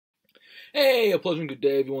Hey, a pleasant good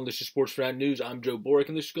day, everyone. This is Sports Fan News. I'm Joe Boric,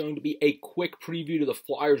 and this is going to be a quick preview to the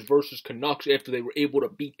Flyers versus Canucks after they were able to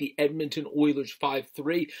beat the Edmonton Oilers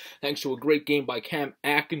 5-3, thanks to a great game by Cam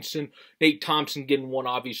Atkinson, Nate Thompson getting one,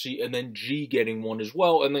 obviously, and then G getting one as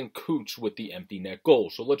well, and then Coots with the empty net goal.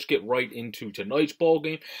 So let's get right into tonight's ball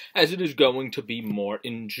game, as it is going to be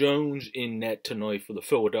Martin Jones in net tonight for the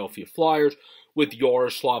Philadelphia Flyers, with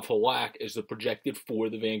Yaroslav Halak as the projected for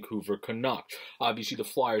the Vancouver Canucks. Obviously, the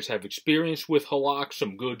Flyers have experience with Halak,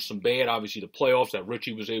 some good, some bad. Obviously, the playoffs that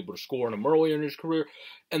Richie was able to score on him earlier in his career,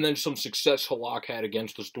 and then some success Halak had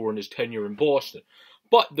against us during his tenure in Boston.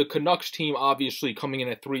 But the Canucks team, obviously, coming in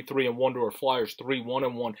at 3-3-1 to our Flyers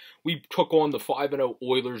 3-1-1. We took on the 5-0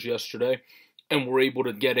 Oilers yesterday, and were able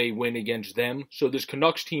to get a win against them. So this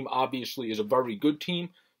Canucks team, obviously, is a very good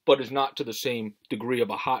team, but is not to the same degree of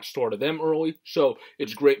a hot start of them early. So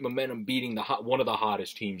it's great momentum beating one of the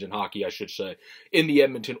hottest teams in hockey, I should say, in the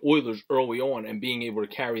Edmonton Oilers early on, and being able to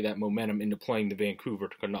carry that momentum into playing the Vancouver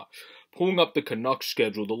Canucks. Pulling up the Canucks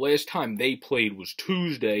schedule, the last time they played was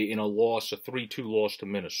Tuesday in a 3-2 loss to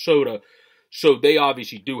Minnesota. So they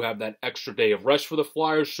obviously do have that extra day of rest for the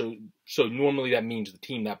Flyers. So normally that means the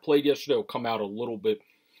team that played yesterday will come out a little bit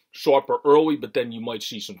sharper early, but then you might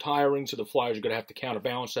see some tiring, so the Flyers are going to have to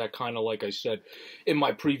counterbalance that, kind of like I said in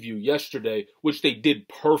my preview yesterday, which they did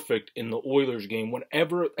perfect in the Oilers game.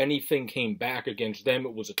 Whenever anything came back against them,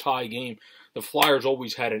 it was a tie game. The Flyers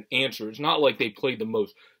always had an answer. It's not like they played the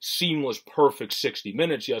most seamless, perfect 60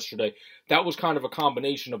 minutes yesterday. That was kind of a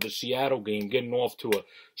combination of the Seattle game, getting off to a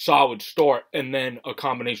solid start, and then a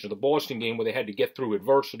combination of the Boston game where they had to get through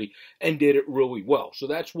adversity and did it really well. So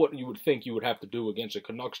that's what you would think you would have to do against a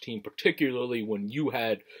Canucks team, particularly when you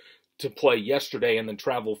had to play yesterday and then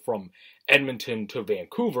travel from Edmonton to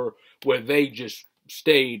Vancouver, where they just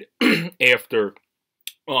stayed after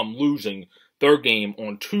losing their game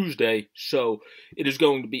on Tuesday. So it is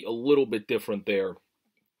going to be a little bit different there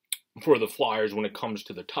for the Flyers when it comes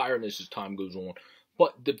to the tiredness as time goes on.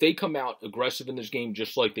 But if they come out aggressive in this game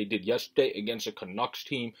just like they did yesterday against a Canucks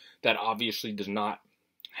team that obviously does not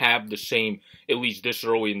have the same, at least this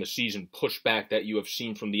early in the season, pushback that you have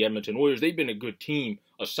seen from the Edmonton Oilers. They've been a good team,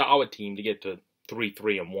 a solid team to get to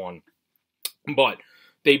 3-3-1. But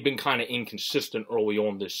they've been kind of inconsistent early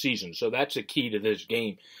on this season. So that's a key to this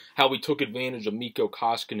game. How we took advantage of Mikko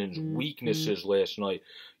Koskinen's weaknesses last night.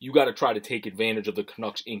 You got to try to take advantage of the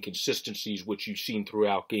Canucks' inconsistencies, which you've seen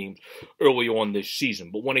throughout games early on this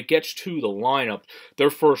season. But when it gets to the lineup, their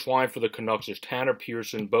first line for the Canucks is Tanner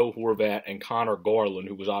Pearson, Bo Horvat, and Connor Garland,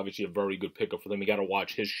 who was obviously a very good pickup for them. You got to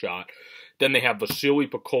watch his shot. Then they have Vasily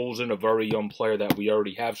Podkolzin, a very young player that we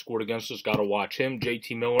already have scored against us. Got to watch him.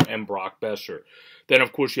 JT Miller and Brock Besser. Then,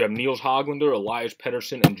 of course, you have Niels Hoglander, Elias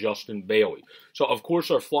Pettersson, and Justin Bailey. So, of course,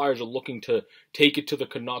 our Flyers are looking to take it to the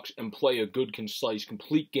Canucks and play a good, concise,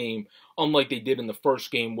 complete game, unlike they did in the first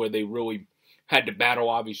game where they really had to battle,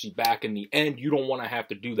 obviously, back in the end. You don't want to have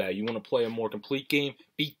to do that. You want to play a more complete game,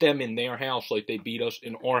 beat them in their house like they beat us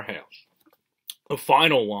in our house. The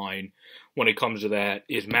final line, when it comes to that,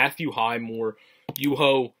 is Matthew Highmore,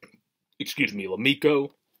 Lamiko,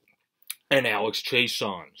 and Alex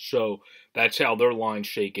Chiasson. So that's how their lines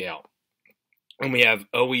shake out. And we have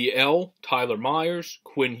OEL, Tyler Myers,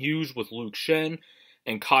 Quinn Hughes with Luke Shen,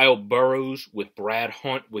 and Kyle Burrows with Brad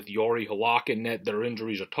Hunt with Jari Halak in net. Their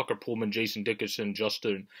injuries are Tucker Pullman, Jason Dickinson,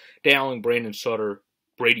 Justin Dowling, Brandon Sutter,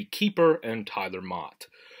 Brady Keeper, and Tyler Mott.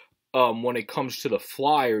 When it comes to the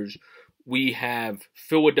Flyers, we have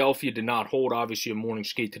Philadelphia did not hold, obviously, a morning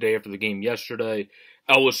skate today after the game yesterday.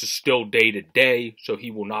 Ellis is still day-to-day, so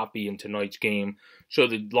he will not be in tonight's game. So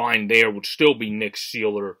the line there would still be Nick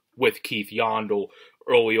Seeler with Keith Yandel.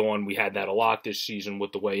 Early on, we had that a lot this season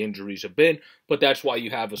with the way injuries have been, but that's why you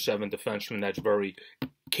have a seventh defenseman that's very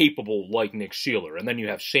capable like Nick Seeler. And then you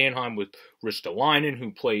have Sanheim with Ristolainen,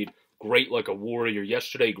 who played great like a warrior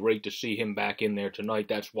yesterday. Great to see him back in there tonight.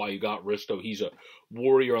 That's why you got Risto. He's a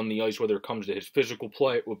warrior on the ice, whether it comes to his physical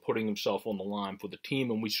play or putting himself on the line for the team,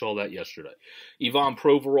 and we saw that yesterday. Ivan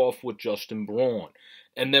Provorov with Justin Braun.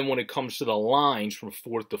 And then when it comes to the lines from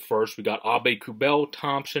fourth to first, we got Abe Kubel,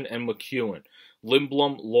 Thompson, and McEwen.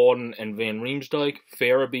 Lindblom, Lawton, and Van Riemsdyk,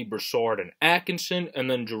 Farabee, Brassard, and Atkinson, and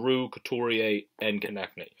then Giroux, Couturier, and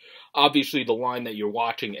Konechny. Obviously, the line that you're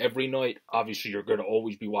watching every night, obviously you're going to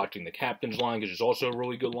always be watching the captain's line because it's also a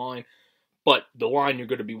really good line. But the line you're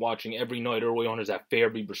going to be watching every night early on is that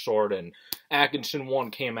Farabee, Brassard, and Atkinson one.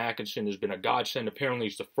 Cam Atkinson has been a godsend. Apparently,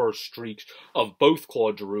 it's the first streaks of both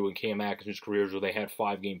Claude Giroux and Cam Atkinson's careers where they had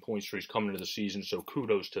 5-game point streaks coming into the season, so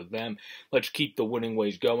kudos to them. Let's keep the winning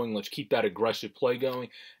ways going. Let's keep that aggressive play going.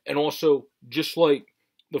 And also, just like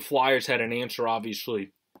the Flyers had an answer,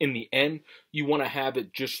 obviously, in the end, you want to have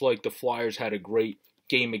it just like the Flyers had a great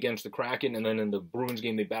game against the Kraken, and then in the Bruins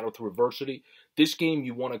game, they battled through adversity. This game,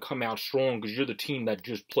 you want to come out strong because you're the team that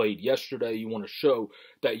just played yesterday. You want to show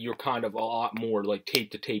that you're kind of a lot more like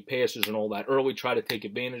tape-to-tape passes and all that early, try to take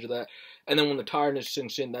advantage of that. And then when the tiredness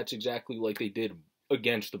sinks in, that's exactly like they did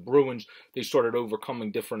against the Bruins. They started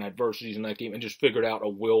overcoming different adversities in that game and just figured out a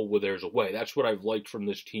will where there's a way. That's what I've liked from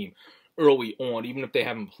this team early on, even if they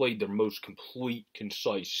haven't played their most complete,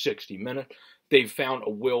 concise 60 minutes. They've found a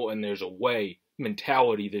will and there's a way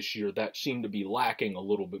mentality this year that seemed to be lacking a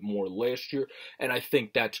little bit more last year, and I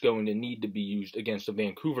think that's going to need to be used against a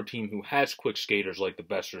Vancouver team who has quick skaters like the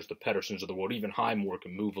Besters, the Pedersons of the world. Even Highmore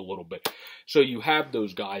can move a little bit. So you have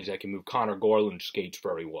those guys that can move. Connor Garland skates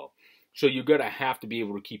very well. So you're going to have to be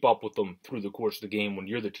able to keep up with them through the course of the game. When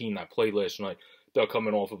you're the team that played last night, they're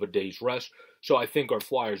coming off of a day's rest. So I think our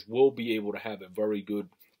Flyers will be able to have a very good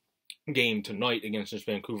game tonight against this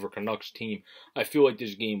Vancouver Canucks team. I feel like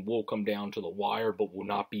this game will come down to the wire, but will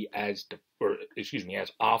not be as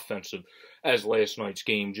as offensive as last night's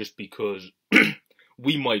game, just because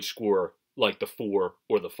we might score like the 4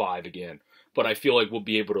 or the 5 again. But I feel like we'll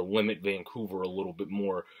be able to limit Vancouver a little bit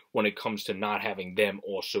more when it comes to not having them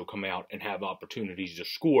also come out and have opportunities to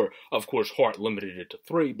score. Of course, Hart limited it to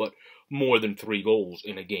 3, but more than 3 goals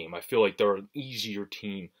in a game. I feel like they're an easier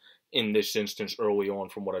team in this instance early on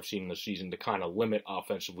from what I've seen in the season to kind of limit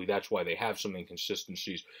offensively. That's why they have some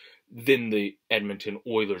inconsistencies than the Edmonton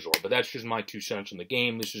Oilers are. But that's just my 2 cents on the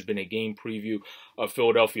game. This has been a game preview of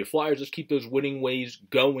Philadelphia Flyers. Let's keep those winning ways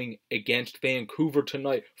going against Vancouver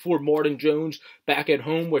tonight for Martin Jones back at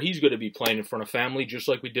home, where he's going to be playing in front of family, just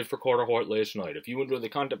like we did for Carter Hart last night. If you enjoy the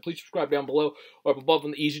content, please subscribe down below or up above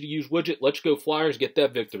on the easy-to-use widget. Let's go Flyers. Get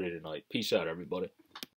that victory tonight. Peace out, everybody.